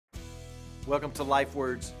Welcome to Life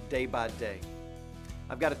Words Day by Day.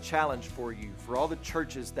 I've got a challenge for you, for all the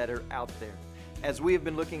churches that are out there. As we have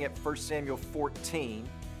been looking at 1 Samuel 14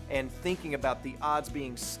 and thinking about the odds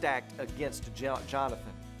being stacked against Jonathan.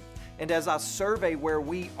 And as I survey where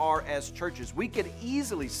we are as churches, we could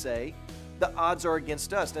easily say the odds are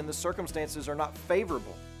against us and the circumstances are not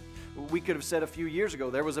favorable. We could have said a few years ago,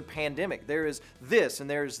 there was a pandemic, there is this and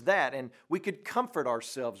there is that, and we could comfort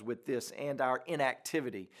ourselves with this and our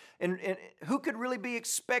inactivity. And who could really be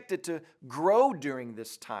expected to grow during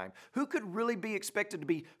this time? Who could really be expected to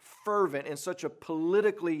be fervent in such a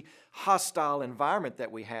politically hostile environment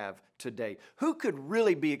that we have today? Who could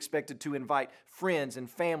really be expected to invite friends and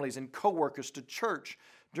families and coworkers to church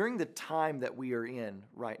during the time that we are in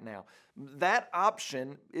right now? That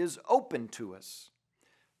option is open to us.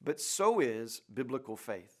 But so is biblical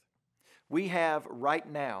faith. We have right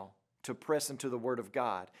now to press into the Word of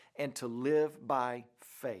God and to live by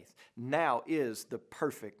faith. Now is the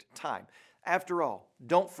perfect time. After all,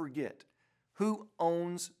 don't forget who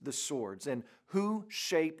owns the swords and who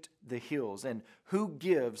shaped the hills and who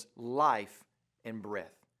gives life and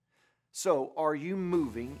breath. So, are you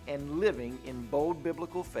moving and living in bold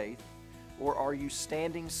biblical faith, or are you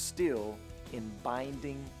standing still in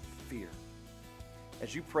binding fear?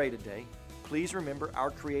 As you pray today, please remember our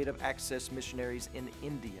Creative Access missionaries in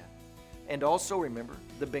India. And also remember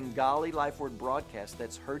the Bengali Life Word broadcast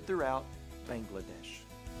that's heard throughout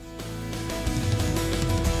Bangladesh.